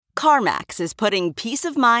CarMax is putting peace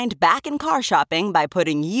of mind back in car shopping by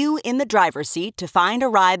putting you in the driver's seat to find a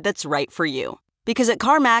ride that's right for you. Because at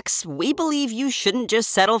CarMax, we believe you shouldn't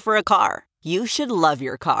just settle for a car. You should love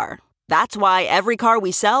your car. That's why every car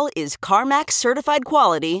we sell is CarMax certified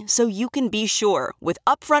quality, so you can be sure with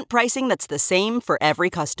upfront pricing that's the same for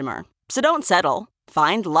every customer. So don't settle.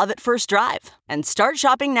 Find love at first drive and start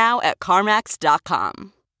shopping now at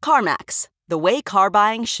CarMax.com. CarMax, the way car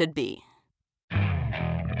buying should be.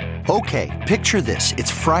 Okay, picture this.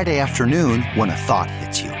 It's Friday afternoon when a thought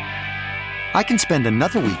hits you. I can spend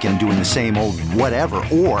another weekend doing the same old whatever,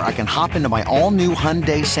 or I can hop into my all-new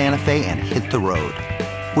Hyundai Santa Fe and hit the road.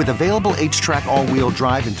 With available H-Track all-wheel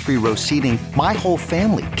drive and 3-row seating, my whole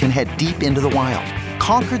family can head deep into the wild.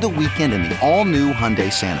 Conquer the weekend in the all-new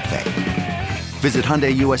Hyundai Santa Fe. Visit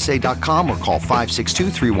HyundaiUSA.com or call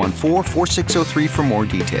 562-314-4603 for more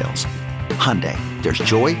details. Hyundai, there's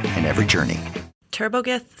joy in every journey.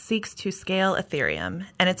 TurboGeth seeks to scale Ethereum,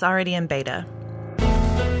 and it's already in beta.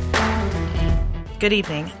 Good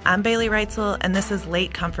evening. I'm Bailey Reitzel, and this is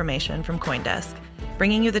Late Confirmation from CoinDesk,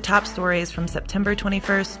 bringing you the top stories from September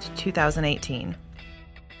 21st, 2018.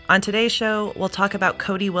 On today's show, we'll talk about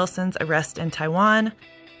Cody Wilson's arrest in Taiwan,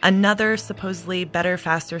 another supposedly better,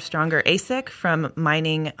 faster, stronger ASIC from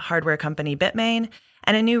mining hardware company Bitmain,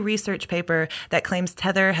 and a new research paper that claims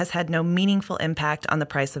Tether has had no meaningful impact on the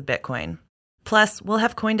price of Bitcoin. Plus, we'll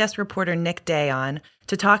have CoinDesk reporter Nick Day on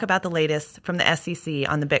to talk about the latest from the SEC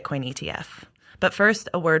on the Bitcoin ETF. But first,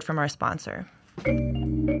 a word from our sponsor.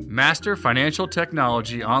 Master Financial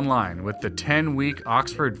Technology online with the 10-week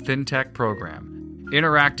Oxford FinTech program,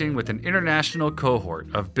 interacting with an international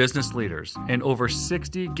cohort of business leaders and over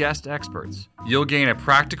 60 guest experts. You'll gain a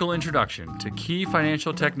practical introduction to key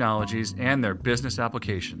financial technologies and their business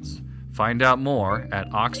applications. Find out more at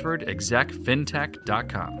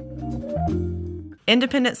oxfordexecfintech.com.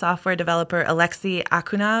 Independent software developer Alexei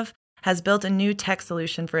Akunov has built a new tech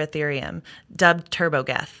solution for Ethereum, dubbed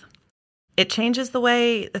TurboGeth. It changes the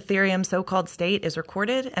way Ethereum's so-called state is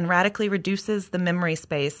recorded and radically reduces the memory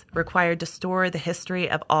space required to store the history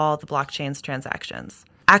of all the blockchain's transactions.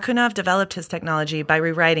 Akunov developed his technology by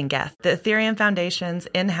rewriting Geth, the Ethereum Foundation's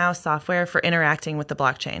in-house software for interacting with the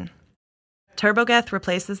blockchain. TurboGeth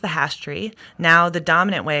replaces the hash tree, now the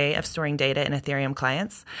dominant way of storing data in Ethereum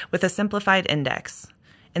clients, with a simplified index.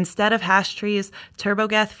 Instead of hash trees,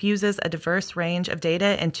 TurboGeth fuses a diverse range of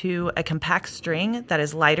data into a compact string that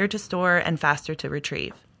is lighter to store and faster to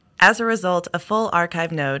retrieve. As a result, a full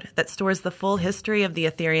archive node that stores the full history of the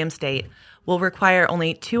Ethereum state will require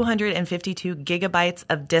only 252 gigabytes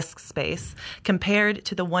of disk space compared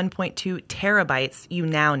to the 1.2 terabytes you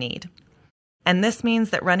now need. And this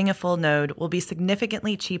means that running a full node will be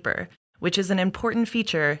significantly cheaper, which is an important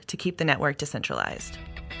feature to keep the network decentralized.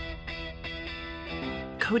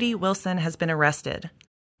 Cody Wilson has been arrested.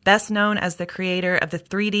 Best known as the creator of the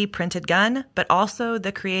 3D printed gun, but also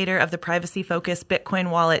the creator of the privacy-focused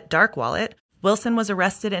Bitcoin wallet Dark Wallet, Wilson was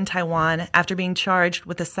arrested in Taiwan after being charged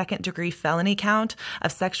with a second-degree felony count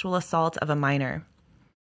of sexual assault of a minor.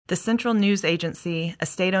 The Central News Agency, a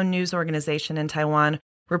state-owned news organization in Taiwan,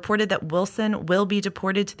 reported that Wilson will be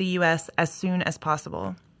deported to the U.S. as soon as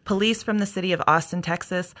possible. Police from the city of Austin,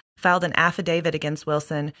 Texas, filed an affidavit against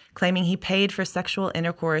Wilson, claiming he paid for sexual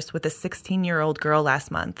intercourse with a 16-year-old girl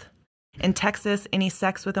last month. In Texas, any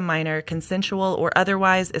sex with a minor, consensual or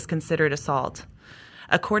otherwise, is considered assault.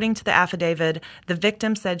 According to the affidavit, the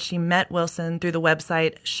victim said she met Wilson through the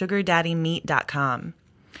website sugardaddymeet.com.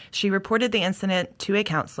 She reported the incident to a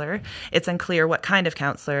counselor. It's unclear what kind of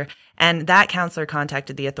counselor, and that counselor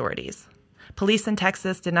contacted the authorities. Police in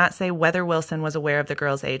Texas did not say whether Wilson was aware of the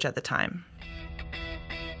girl's age at the time.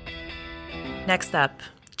 Next up,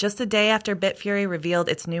 just a day after Bitfury revealed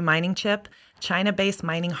its new mining chip, China-based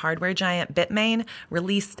mining hardware giant Bitmain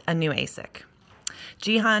released a new ASIC.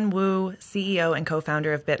 Jihan Wu, CEO and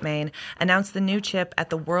co-founder of Bitmain, announced the new chip at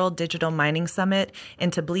the World Digital Mining Summit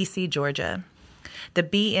in Tbilisi, Georgia. The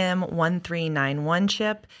BM1391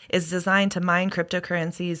 chip is designed to mine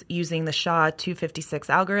cryptocurrencies using the SHA-256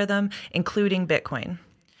 algorithm, including Bitcoin.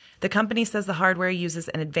 The company says the hardware uses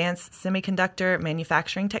an advanced semiconductor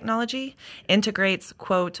manufacturing technology, integrates,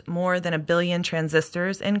 quote, more than 1 billion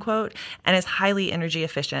transistors, end quote, and is highly energy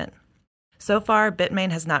efficient. So far,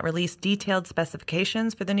 Bitmain has not released detailed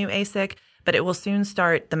specifications for the new ASIC, but it will soon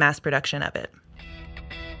start the mass production of it.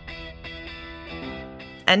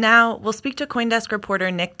 And now we'll speak to CoinDesk reporter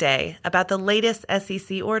Nick Day about the latest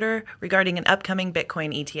SEC order regarding an upcoming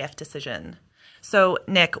Bitcoin ETF decision. So,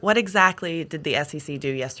 Nick, what exactly did the SEC do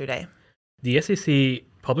yesterday? The SEC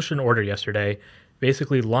published an order yesterday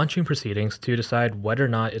basically launching proceedings to decide whether or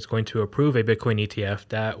not it's going to approve a Bitcoin ETF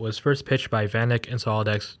that was first pitched by VanEck and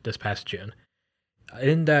SolidX this past June.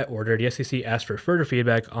 In that order, the SEC asked for further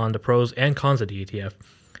feedback on the pros and cons of the ETF,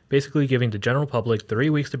 basically giving the general public 3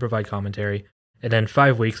 weeks to provide commentary, and then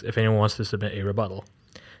 5 weeks if anyone wants to submit a rebuttal.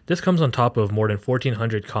 This comes on top of more than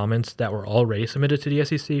 1,400 comments that were already submitted to the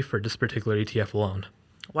SEC for this particular ETF alone.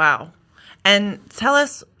 Wow. And tell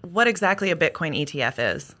us what exactly a Bitcoin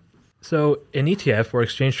ETF is. So an ETF, or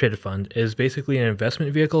exchange traded fund, is basically an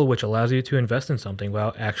investment vehicle which allows you to invest in something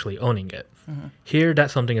without actually owning it. Mm-hmm. Here, that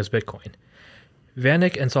something is Bitcoin.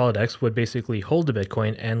 VanEck and SolidX would basically hold the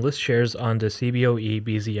Bitcoin and list shares on the CBOE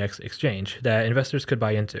BZX exchange that investors could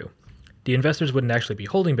buy into. The investors wouldn't actually be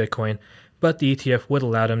holding Bitcoin, but the ETF would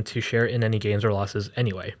allow them to share in any gains or losses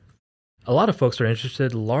anyway. A lot of folks are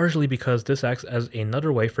interested largely because this acts as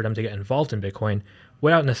another way for them to get involved in Bitcoin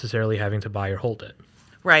without necessarily having to buy or hold it.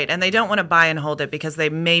 Right, and they don't want to buy and hold it because they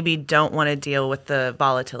maybe don't want to deal with the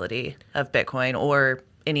volatility of Bitcoin or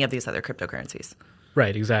any of these other cryptocurrencies.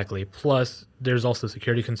 Right, exactly. Plus, there's also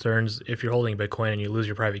security concerns. If you're holding Bitcoin and you lose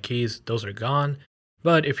your private keys, those are gone.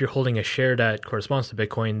 But if you're holding a share that corresponds to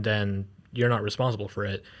Bitcoin, then you're not responsible for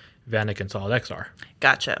it. VanEck and SolidX are.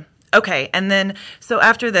 Gotcha. Okay, and then, so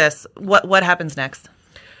after this, what happens next?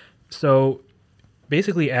 So,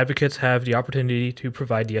 basically, advocates have the opportunity to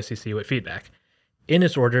provide the SEC with feedback. In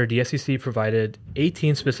its order, the SEC provided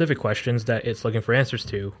 18 specific questions that it's looking for answers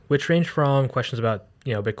to, which range from questions about,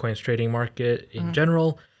 Bitcoin's trading market in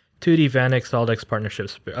general to the VanEck SolidX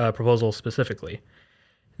partnerships proposal specifically.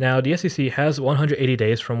 Now, the SEC has 180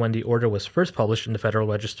 days from when the order was first published in the Federal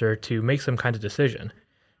Register to make some kind of decision,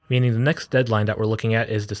 meaning the next deadline that we're looking at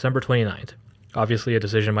is December 29th. Obviously, a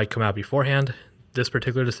decision might come out beforehand. This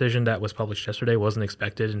particular decision that was published yesterday wasn't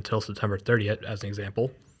expected until September 30th, as an example.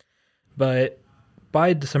 But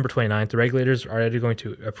by December 29th, the regulators are either going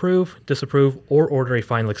to approve, disapprove, or order a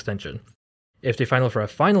final extension. If they final for a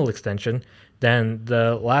final extension, then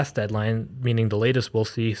the last deadline, meaning the latest we'll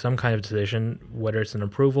see some kind of decision, whether it's an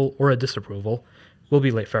approval or a disapproval, will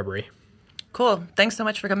be late February. Cool. Thanks so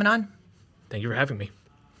much for coming on. Thank you for having me.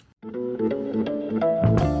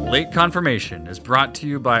 Late Confirmation is brought to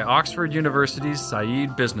you by Oxford University's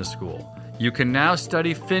Said Business School. You can now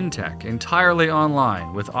study FinTech entirely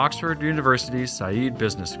online with Oxford University's Said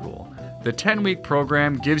Business School. The 10-week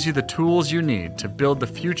program gives you the tools you need to build the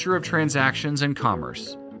future of transactions and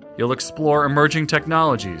commerce. You'll explore emerging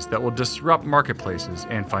technologies that will disrupt marketplaces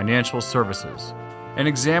and financial services, and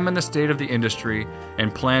examine the state of the industry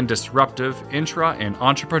and plan disruptive intra- and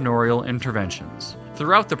entrepreneurial interventions.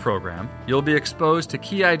 Throughout the program, you'll be exposed to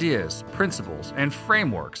key ideas, principles, and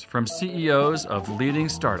frameworks from CEOs of leading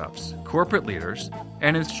startups, corporate leaders,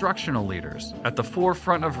 and instructional leaders at the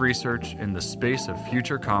forefront of research in the space of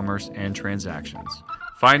future commerce and transactions.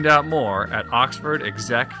 Find out more at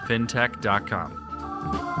oxfordexecfintech.com.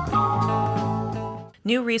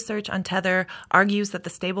 New research on Tether argues that the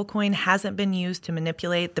stablecoin hasn't been used to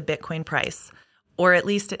manipulate the Bitcoin price, or at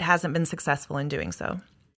least it hasn't been successful in doing so.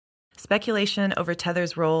 Speculation over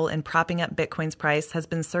Tether's role in propping up Bitcoin's price has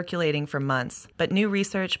been circulating for months, but new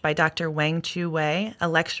research by Dr. Wang Chu Wei, a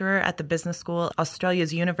lecturer at the business school,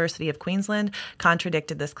 Australia's University of Queensland,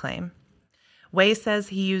 contradicted this claim. Wei says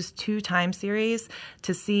he used 2 time series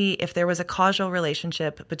to see if there was a causal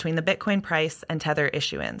relationship between the Bitcoin price and Tether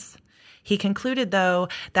issuance. He concluded, though,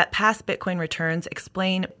 that past Bitcoin returns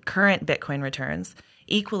explain current Bitcoin returns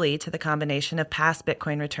equally to the combination of past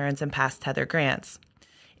Bitcoin returns and past Tether grants.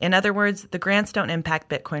 In other words, the grants don't impact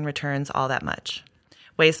Bitcoin returns all that much.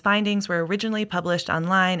 Wei's findings were originally published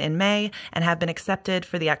online in May and have been accepted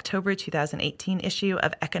for the October 2018 issue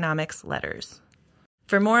of Economics Letters.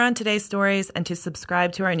 For more on today's stories and to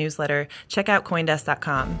subscribe to our newsletter, check out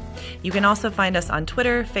CoinDesk.com. You can also find us on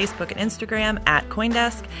Twitter, Facebook, and Instagram at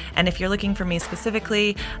CoinDesk. And if you're looking for me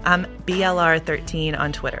specifically, I'm BLR13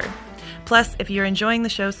 on Twitter. Plus, if you're enjoying the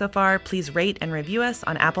show so far, please rate and review us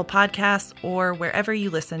on Apple Podcasts or wherever you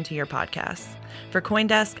listen to your podcasts. For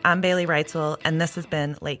CoinDesk, I'm Bailey Reitzel, and this has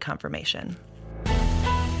been Late Confirmation.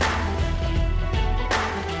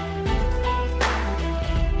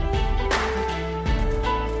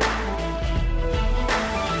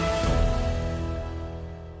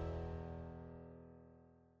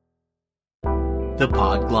 The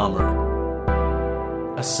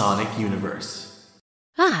Podglomerate, a sonic universe.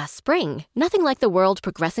 Ah, spring. Nothing like the world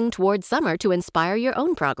progressing towards summer to inspire your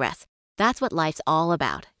own progress. That's what life's all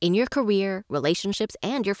about, in your career, relationships,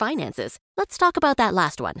 and your finances. Let's talk about that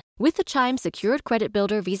last one. With the Chime Secured Credit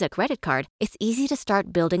Builder Visa Credit Card, it's easy to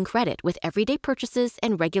start building credit with everyday purchases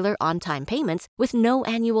and regular on-time payments with no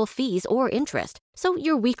annual fees or interest. So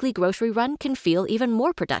your weekly grocery run can feel even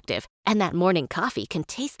more productive, and that morning coffee can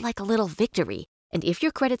taste like a little victory. And if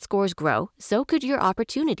your credit scores grow, so could your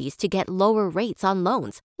opportunities to get lower rates on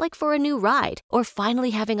loans, like for a new ride or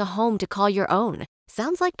finally having a home to call your own.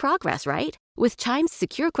 Sounds like progress, right? With Chime's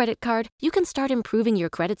Secure Credit Card, you can start improving your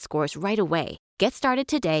credit scores right away. Get started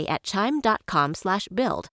today at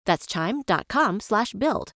chime.com/build. That's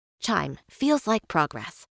chime.com/build. Chime feels like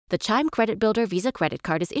progress. The Chime Credit Builder Visa Credit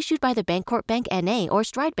Card is issued by the Bancorp Bank N.A. or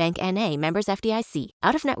Stride Bank N.A. members FDIC.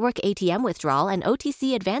 Out-of-network ATM withdrawal and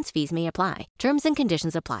OTC advance fees may apply. Terms and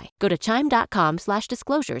conditions apply. Go to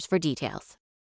chime.com/disclosures for details.